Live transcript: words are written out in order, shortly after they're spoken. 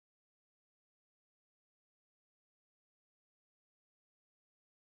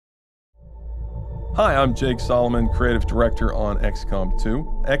Hi, I'm Jake Solomon, Creative Director on XCOM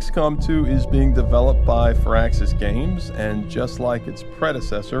 2. XCOM 2 is being developed by Firaxis Games, and just like its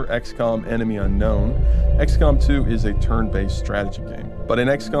predecessor, XCOM Enemy Unknown, XCOM 2 is a turn-based strategy game. But in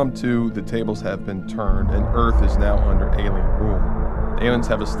XCOM 2, the tables have been turned, and Earth is now under alien rule. The aliens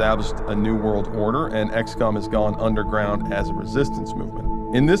have established a new world order, and XCOM has gone underground as a resistance movement.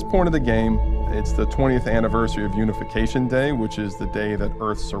 In this point of the game, it's the 20th anniversary of Unification Day, which is the day that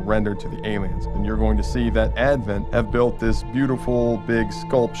Earth surrendered to the aliens. And you're going to see that Advent have built this beautiful big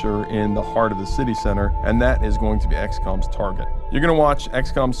sculpture in the heart of the city center, and that is going to be XCOM's target. You're going to watch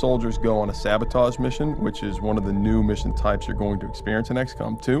XCOM soldiers go on a sabotage mission, which is one of the new mission types you're going to experience in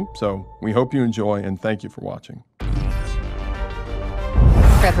XCOM 2. So we hope you enjoy, and thank you for watching.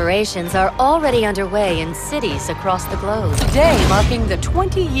 Preparations are already underway in cities across the globe. Today marking the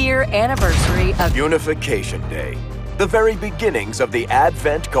 20-year anniversary of Unification Day, the very beginnings of the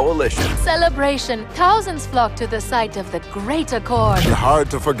Advent Coalition. Celebration. Thousands flock to the site of the Great Accord. And hard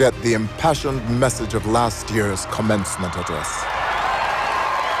to forget the impassioned message of last year's commencement address.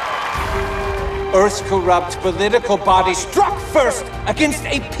 Earth's corrupt political body struck first against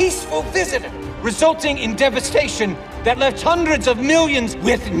a peaceful visitor, resulting in devastation that left hundreds of millions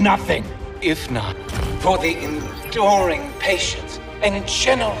with nothing. If not for the enduring patience and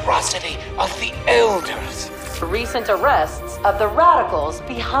generosity of the elders. Recent arrests of the radicals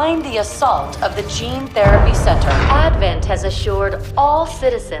behind the assault of the Gene Therapy Center. Advent has assured all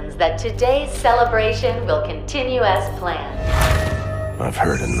citizens that today's celebration will continue as planned. I've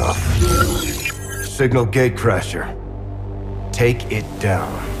heard enough. Signal Gatecrasher. Take it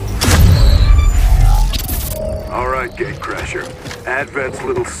down. All right, Gatecrasher. Advent's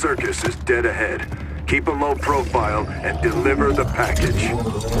little circus is dead ahead. Keep a low profile and deliver the package.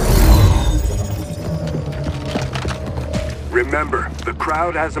 Remember, the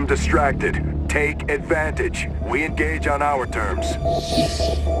crowd has them distracted. Take advantage. We engage on our terms.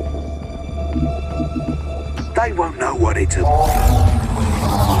 They won't know what it's about.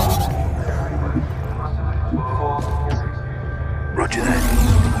 Roger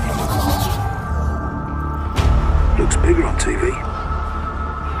that. Looks bigger on TV.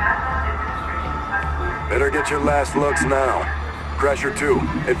 Better get your last looks now. Crasher 2,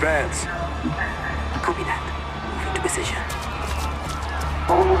 advance. Copy that. Move into position.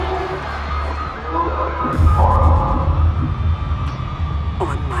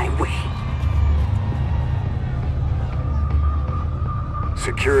 On my way.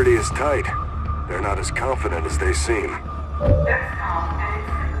 Security is tight. They're not as confident as they seem.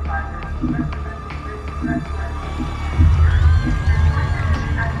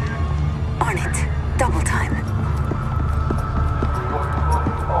 On it. Double time.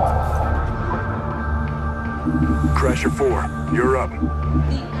 Crasher 4, you're up.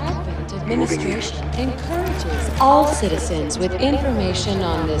 The Advent administration encourages all citizens with information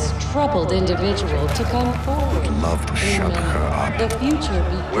on this troubled individual to come forward. I'd love to shut her up. The future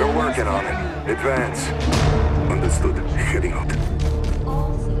begins. We're working on it. Advance. Understood. Heading out.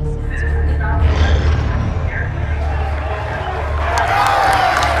 All citizens with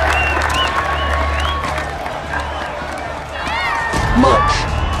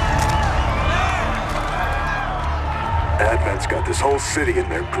Advent's got this whole city in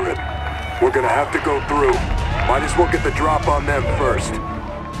their grip. We're gonna have to go through. Might as well get the drop on them first.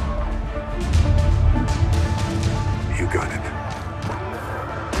 You got it.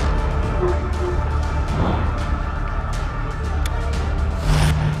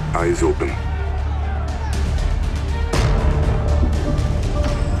 Eyes open.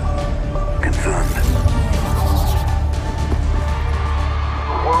 Confirmed.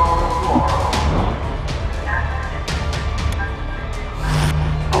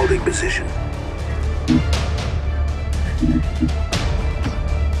 Holding position.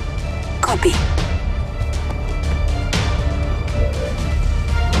 Copy.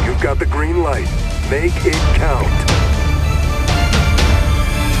 You've got the green light. Make it count.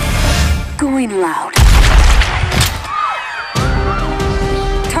 Going loud.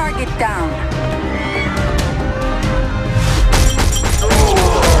 Target down.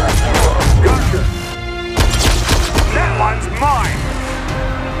 Gotcha! That one's mine!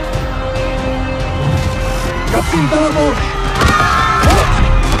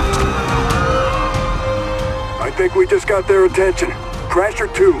 I think we just got their attention. Crasher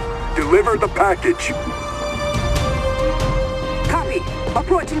 2, deliver the package. Copy.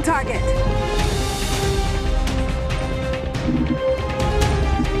 Approaching target.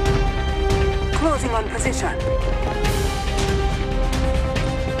 Closing on position.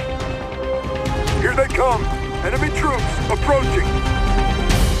 Here they come! Enemy troops approaching!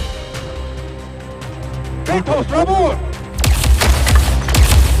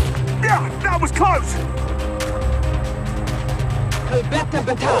 Yeah, that was close!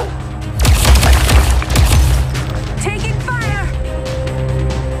 Taking fire!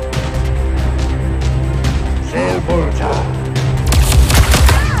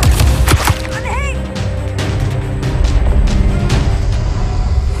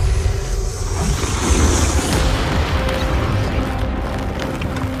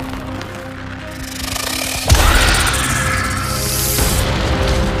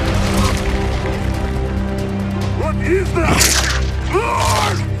 What is that?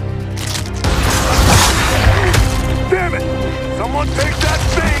 Damn it! Someone take that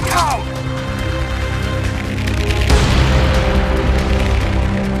thing out!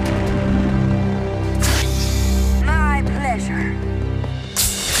 My pleasure.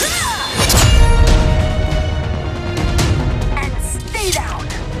 And stay down.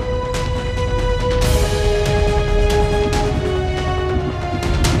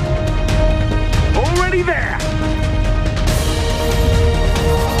 Already there!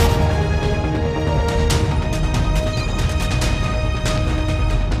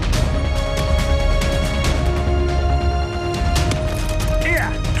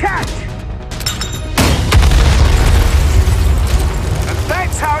 Here, catch! And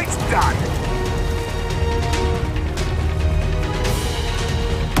that's how it's done!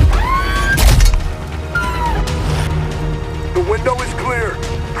 The window is clear.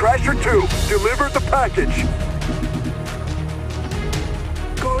 Crasher 2, deliver the package.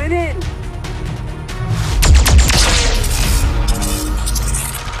 Going in.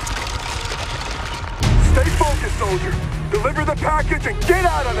 Stay focused, soldier. Deliver the package and get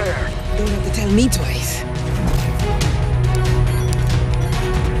out of there! Don't have to tell me twice.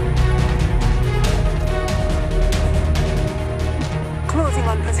 Closing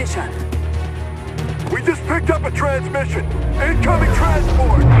on position. We just picked up a transmission. Incoming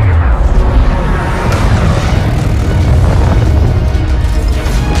transport!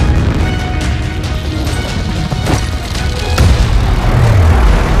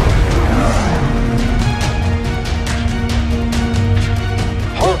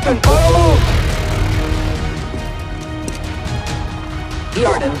 Halt and follow!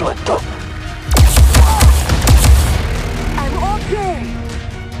 Yarden blood up. I'm okay.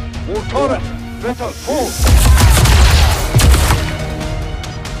 Motoren, vessel full.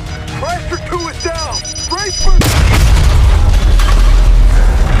 Crasher 2 is down! Brace for...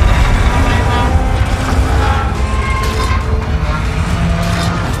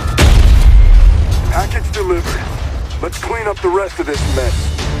 Package delivered. Let's clean up the rest of this mess.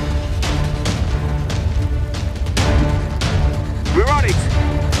 We're on it!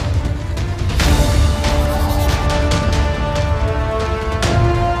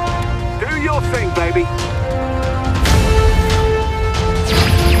 Do your thing, baby.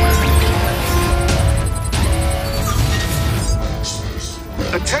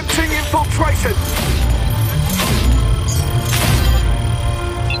 Attempting infiltration!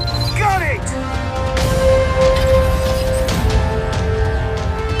 Got it!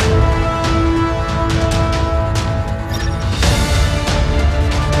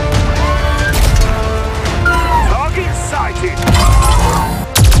 Target sighted!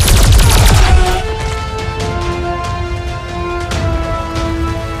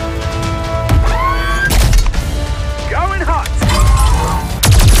 Going hot!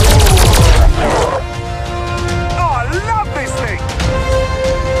 Oh, I love this thing!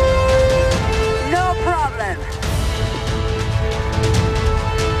 No problem.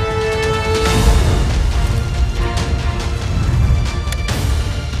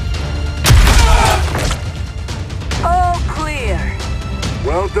 All clear.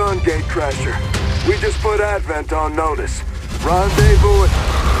 Well done, Gatecrasher. We just put Advent on notice. Rendezvous at...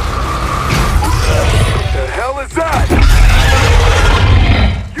 The hell is that?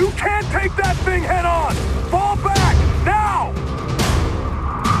 You can't take that thing head on! Fall back! Now!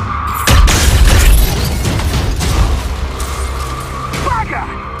 Bugger!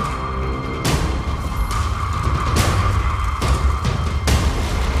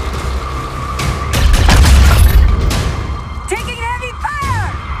 Taking heavy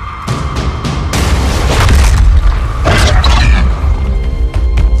fire!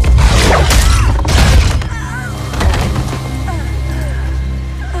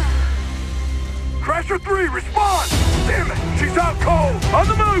 Crasher 3, respond! Damn it! She's out cold! On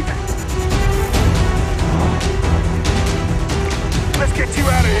the move! Let's get you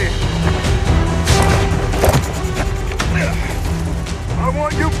out of here! I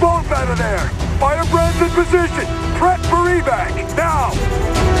want you both out of there! Firebrands in position! Prep for evac! Now!